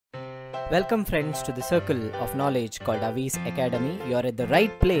Welcome friends to the circle of knowledge called Avi's Academy. You are at the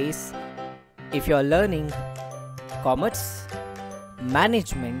right place if you are learning commerce,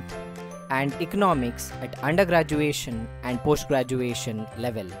 management and economics at undergraduation and post-graduation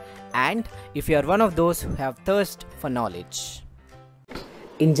level, and if you are one of those who have thirst for knowledge.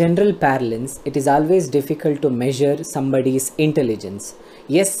 In general parlance, it is always difficult to measure somebody's intelligence.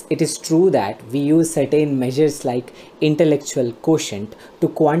 Yes, it is true that we use certain measures like intellectual quotient to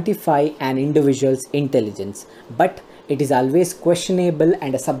quantify an individual's intelligence, but it is always questionable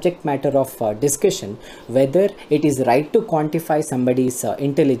and a subject matter of discussion whether it is right to quantify somebody's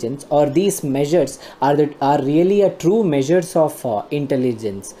intelligence, or these measures are really a true measures of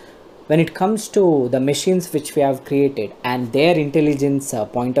intelligence. When it comes to the machines which we have created and their intelligence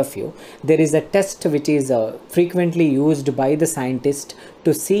point of view, there is a test which is frequently used by the scientist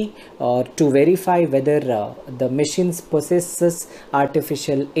to see or to verify whether the machines possesses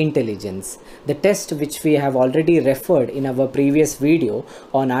artificial intelligence. The test which we have already referred in our previous video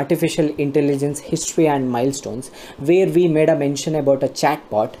on artificial intelligence history and milestones, where we made a mention about a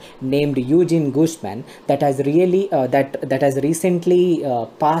chatbot named Eugene Guzman that has really that has recently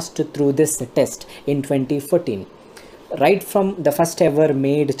passed through this test in 2014. Right from the first ever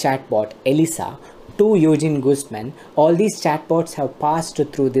made chatbot Elisa to Eugene Guzman, all these chatbots have passed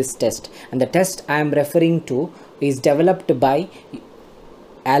through this test, and the test I am referring to is developed by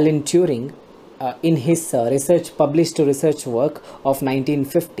Allan Turing in his published research work of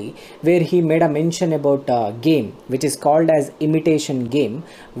 1950, where he made a mention about a game which is called as Imitation game,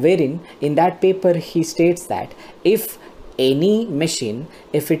 wherein in that paper he states that if any machine,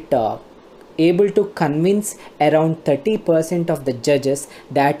 if it able to convince around 30% of the judges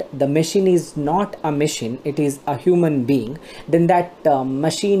that the machine is not a machine, it is a human being, then that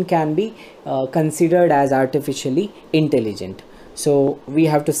machine can be considered as artificially intelligent. So we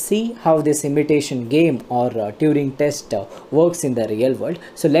have to see how this imitation game or Turing test works in the real world.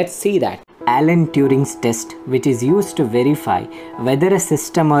 So let's see that. Allan Turing's test, which is used to verify whether a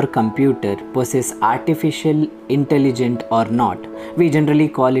system or computer possesses artificial intelligence or not. We generally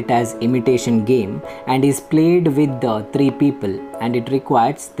call it as imitation game, and is played with 3 people, and it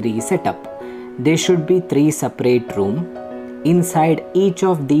requires 3 setup. There should be 3 separate rooms. Inside each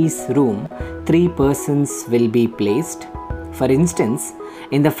of these rooms, 3 persons will be placed. For instance,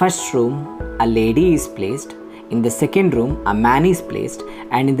 in the first room, a lady is placed. In the second room, a man is placed,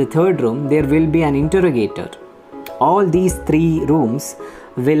 and in the third room, there will be an interrogator. All these 3 rooms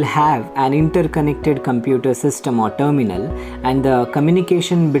will have an interconnected computer system or terminal, and the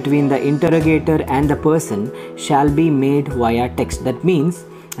communication between the interrogator and the person shall be made via text. That means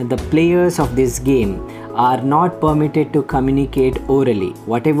the players of this game are not permitted to communicate orally.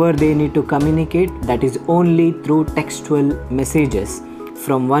 Whatever they need to communicate, that is only through textual messages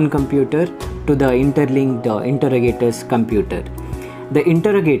from one computer to the interlinked interrogator's computer. The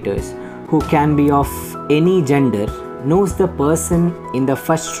interrogators, who can be of any gender, knows the person in the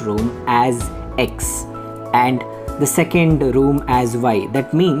first room as X and the second room as Y.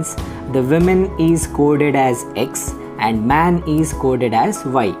 That means the woman is coded as X and man is coded as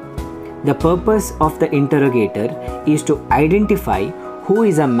Y. The purpose of the interrogator is to identify who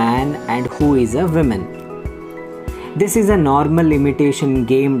is a man and who is a woman. This is a normal imitation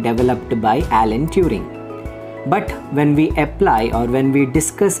game developed by Allan Turing. But when we apply or when we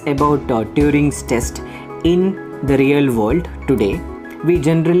discuss about Turing's test in the real world today, we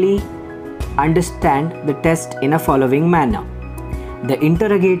generally understand the test in a following manner. The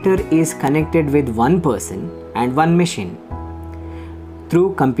interrogator is connected with one person and one machine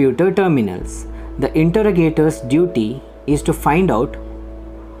through computer terminals. The interrogator's duty is to find out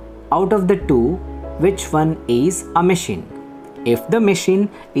of the 2 which one is a machine. If the machine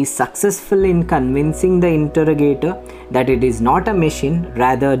is successful in convincing the interrogator that it is not a machine,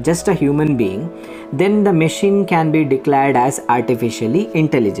 rather just a human being, then the machine can be declared as artificially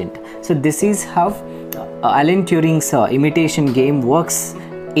intelligent. So this is how Allan Turing's imitation game works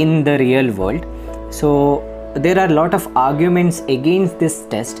in the real world. So there are a lot of arguments against this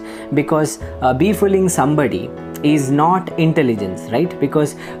test, because befooling somebody is not intelligence, right?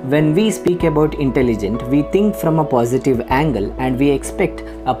 Because when we speak about intelligent, we think from a positive angle and we expect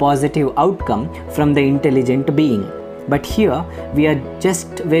a positive outcome from the intelligent being. But here we are just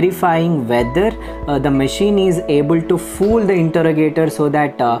verifying whether the machine is able to fool the interrogator so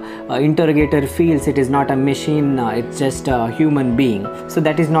that interrogator feels it is not a machine, it's just a human being. So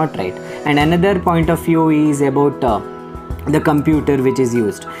that is not right. And another point of view is about the computer which is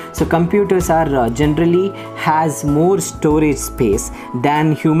used. So computers are generally has more storage space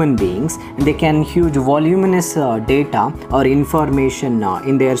than human beings, and they can huge voluminous data or information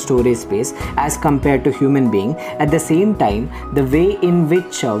in their storage space as compared to human being. At the same time, the way in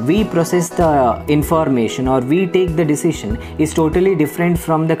which we process the information or we take the decision is totally different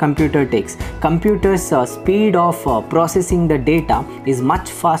from the computer takes. Computers speed of processing the data is much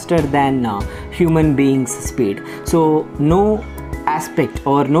faster than human beings speed. So no aspect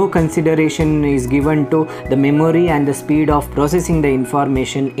or no consideration is given to the memory and the speed of processing the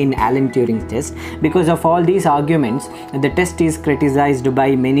information in Allan Turing's test. Because of all these arguments, the test is criticized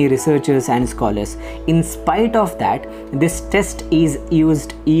by many researchers and scholars. In spite of that, this test is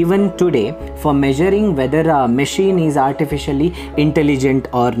used even today for measuring whether a machine is artificially intelligent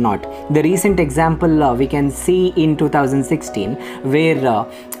or not. The recent example we can see in 2016, where a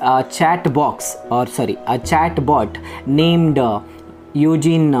chatbot named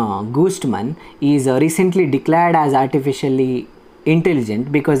Eugene Goostman is recently declared as artificially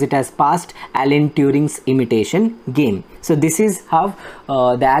intelligent because it has passed Allan Turing's imitation game. So this is how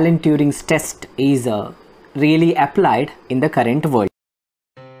the Allan Turing's test is really applied in the current world.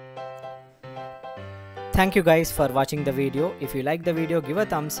 Thank you guys for watching the video. If you like the video, give a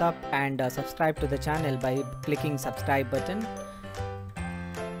thumbs up and subscribe to the channel by clicking subscribe button.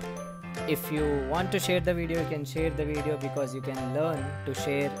 If you want to share the video, you can share the video, because you can learn to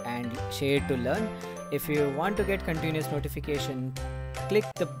share and share to learn. If you want to get continuous notification, click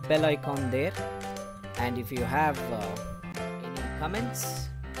the bell icon there. And if you have any comments,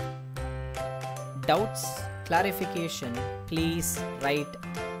 doubts, clarification, please write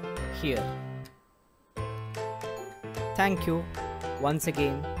here. Thank you once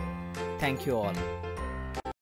again. Thank you all.